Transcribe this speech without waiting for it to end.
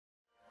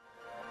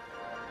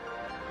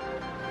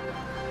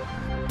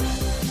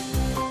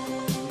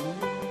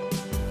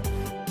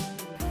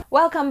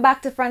Welcome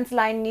back to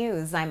Frontline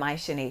News. I'm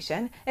Aisha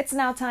Nation. It's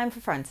now time for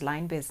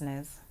Frontline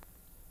Business.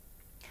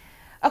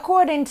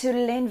 According to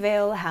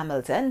Linville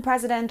Hamilton,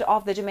 president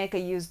of the Jamaica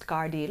Used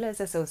Car Dealers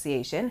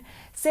Association,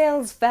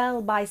 sales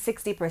fell by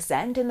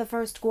 60% in the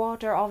first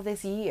quarter of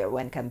this year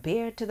when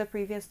compared to the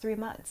previous 3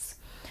 months.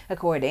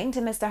 According to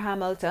Mr.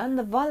 Hamilton,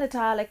 the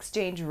volatile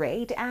exchange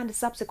rate and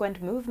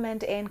subsequent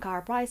movement in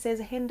car prices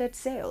hindered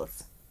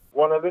sales.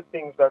 One of the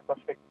things that's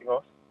affecting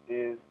us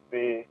is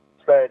the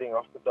sliding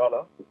of the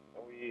dollar.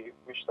 We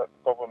wish that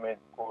the government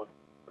could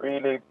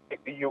really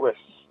make the US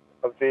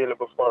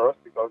available for us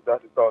because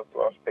that is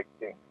also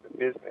affecting the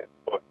business.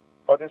 But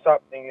what is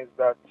happening is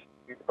that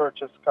we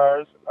purchase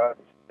cars at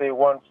say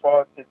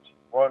 140,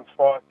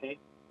 140,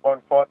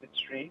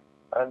 143,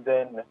 and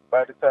then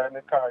by the time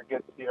the car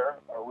gets here,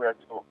 we are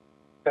to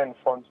send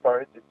funds for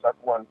it, it's at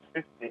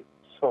 150.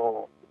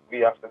 So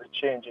we have the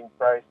changing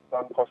price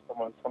on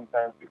customers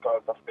sometimes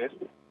because of this,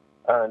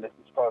 and it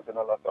is causing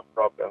a lot of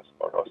problems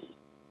for us.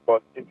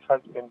 But it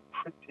has been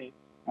pretty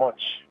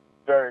much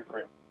very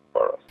grim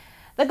for us.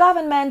 The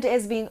government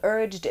is being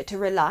urged to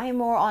rely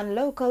more on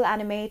local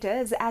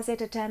animators as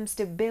it attempts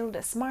to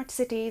build smart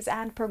cities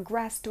and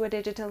progress to a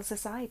digital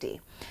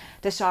society.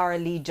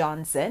 Tashara Lee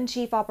Johnson,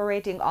 Chief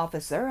Operating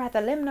Officer at the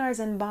Limnars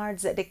and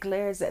Bards,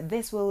 declares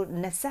this will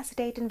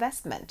necessitate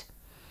investment.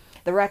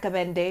 The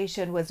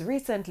recommendation was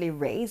recently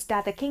raised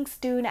at the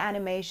Kingston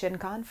Animation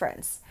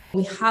Conference.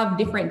 We have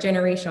different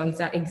generations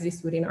that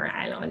exist within our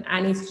island.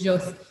 And it's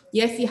just,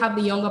 yes, you have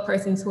the younger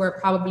persons who are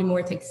probably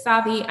more tech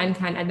savvy and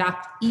can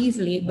adapt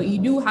easily, but you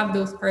do have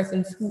those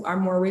persons who are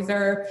more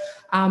reserved,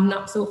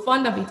 not so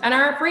fond of it, and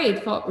are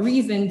afraid for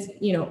reasons,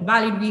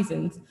 valid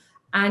reasons.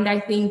 And I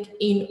think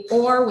in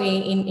our way,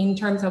 in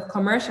terms of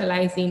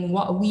commercializing,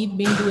 what we've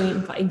been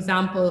doing, for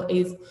example,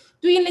 is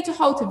doing little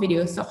how-to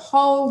videos. So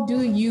how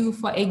do you,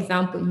 for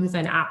example, use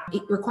an app?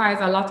 It requires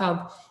a lot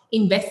of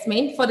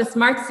investment. For the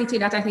smart city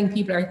that I think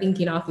people are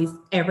thinking of is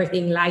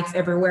everything, lights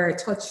everywhere,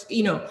 touch,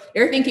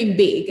 they're thinking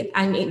big,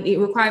 and it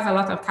requires a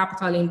lot of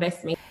capital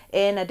investment.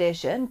 In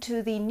addition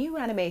to the new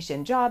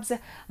animation jobs,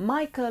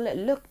 Michael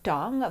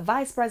Luktong,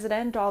 Vice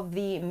President of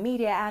the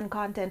Media and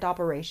Content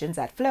Operations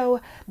at Flow,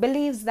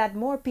 believes that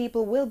more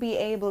people will be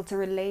able to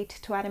relate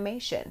to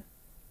animation.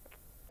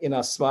 In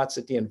a smart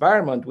city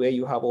environment where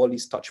you have all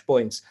these touch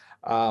points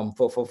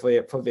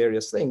for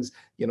various things,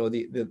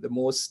 the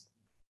most,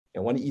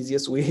 one of the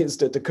easiest ways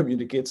to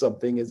communicate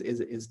something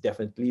is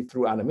definitely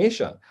through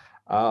animation.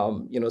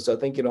 So I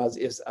think,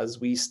 as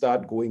we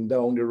start going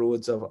down the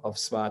roads of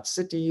smart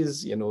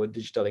cities,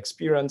 digital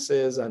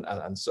experiences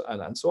and so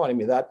on, I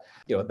mean,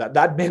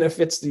 that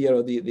benefits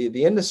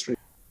the industry.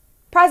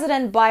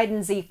 President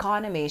Biden's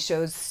economy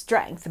shows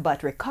strength,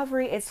 but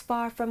recovery is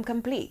far from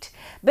complete.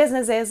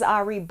 Businesses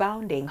are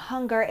rebounding,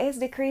 hunger is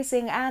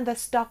decreasing, and the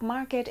stock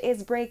market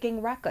is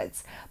breaking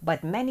records.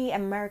 But many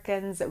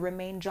Americans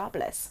remain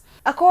jobless.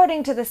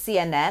 According to the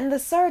CNN, the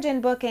surge in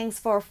bookings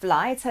for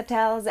flights,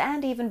 hotels,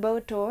 and even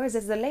boat tours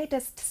is the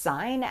latest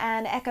sign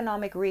an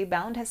economic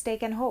rebound has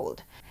taken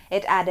hold.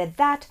 It added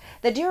that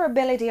the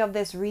durability of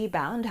this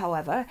rebound,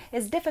 however,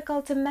 is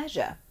difficult to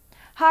measure.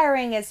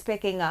 Hiring is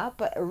picking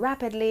up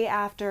rapidly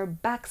after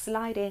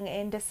backsliding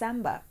in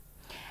December.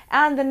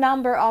 And the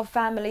number of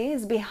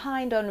families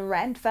behind on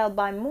rent fell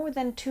by more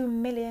than 2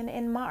 million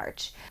in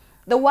March.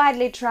 The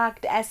widely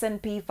tracked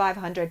S&P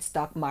 500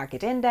 stock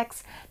market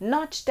index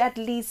notched at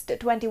least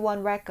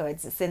 21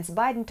 records since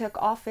Biden took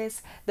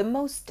office, the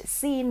most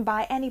seen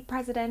by any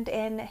president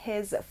in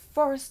his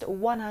first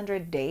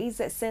 100 days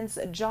since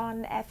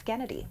John F.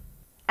 Kennedy.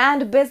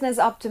 And business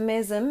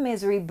optimism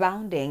is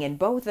rebounding in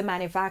both the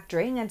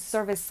manufacturing and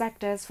service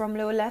sectors from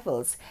low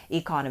levels.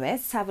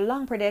 Economists have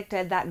long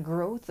predicted that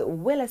growth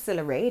will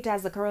accelerate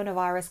as the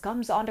coronavirus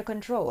comes under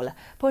control,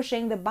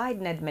 pushing the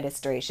Biden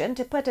administration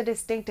to put a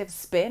distinctive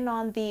spin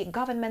on the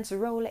government's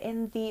role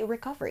in the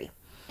recovery.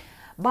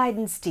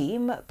 Biden's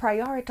team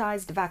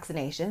prioritized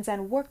vaccinations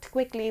and worked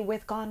quickly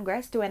with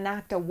Congress to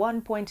enact a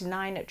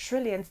 $1.9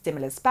 trillion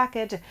stimulus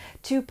package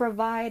to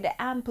provide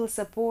ample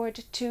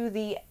support to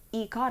the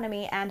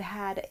economy and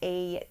had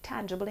a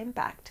tangible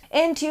impact.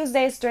 In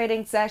Tuesday's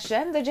trading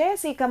session, the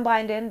JSE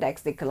Combined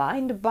Index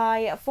declined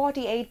by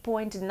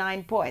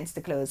 48.9 points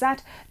to close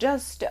at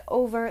just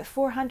over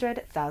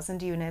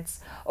 400,000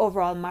 units.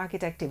 Overall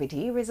market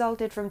activity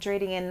resulted from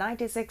trading in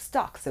 96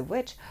 stocks, of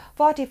which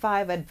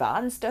 45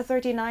 advanced,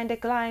 39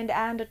 declined,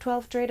 and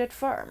 12 traded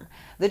firm.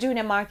 The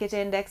Junior Market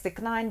Index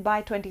declined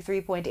by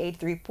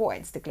 23.83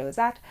 points to close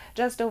at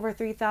just over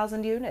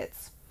 3,000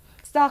 units.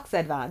 Stocks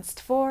advanced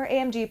for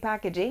AMG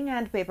Packaging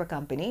and Paper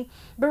Company,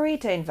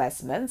 Burita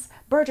Investments,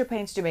 Berger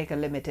Paints Jamaica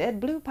Limited,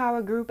 Blue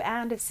Power Group,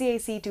 and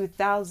CAC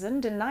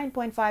 2000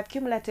 9.5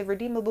 cumulative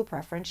redeemable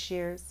preference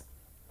shares.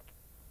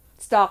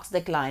 Stocks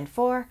declined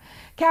for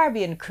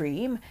Caribbean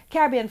Cream,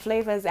 Caribbean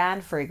Flavors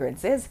and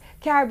Fragrances,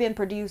 Caribbean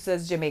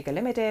Producers Jamaica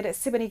Limited,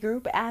 Siboney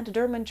Group, and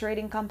Durban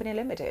Trading Company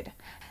Limited.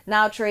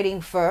 Now trading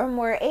firm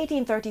were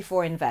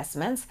 1834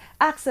 Investments,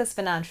 Access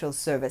Financial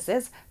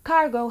Services,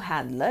 Cargo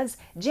Handlers,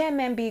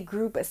 JMMB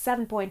Group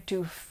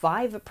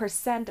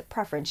 7.25%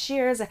 preference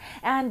shares,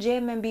 and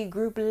JMMB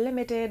Group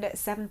Limited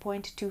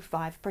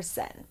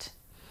 7.25%.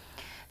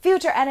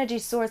 Future Energy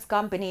Source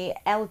Company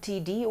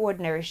Ltd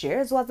ordinary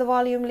shares was the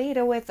volume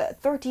leader with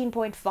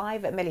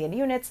 13.5 million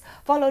units,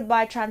 followed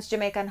by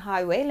Trans-Jamaican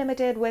Highway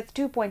Limited with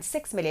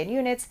 2.6 million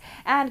units,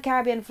 and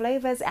Caribbean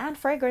Flavors and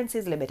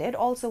Fragrances Limited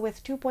also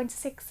with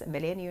 2.6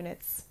 million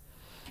units.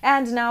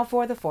 And now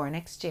for the foreign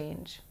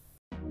exchange.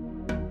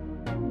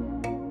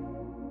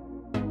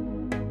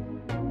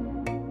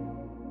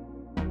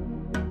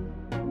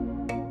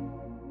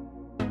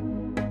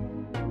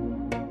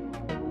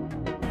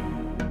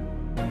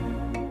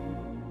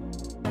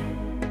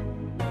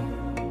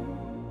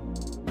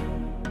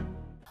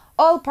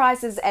 Oil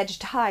prices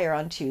edged higher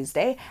on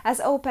Tuesday as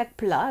OPEC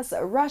Plus,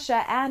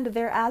 Russia and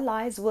their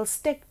allies will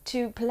stick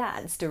to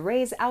plans to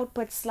raise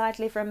output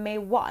slightly from May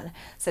 1,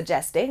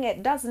 suggesting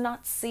it does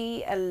not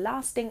see a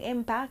lasting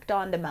impact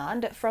on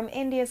demand from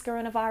India's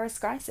coronavirus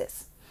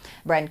crisis.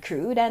 Brent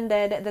crude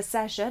ended the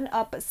session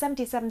up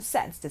 77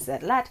 cents to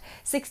settle at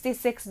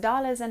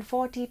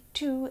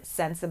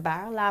 $66.42 a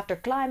barrel after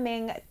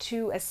climbing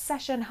to a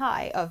session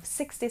high of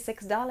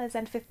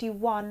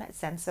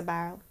 $66.51 a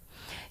barrel.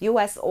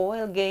 U.S.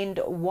 oil gained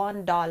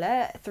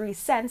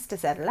 $1.03 to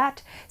settle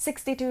at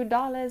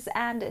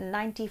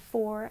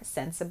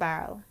 $62.94 a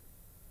barrel.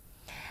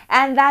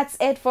 And that's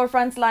it for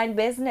Frontline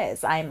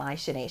Business. I'm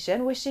Aisha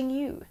Nation, wishing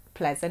you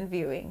pleasant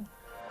viewing.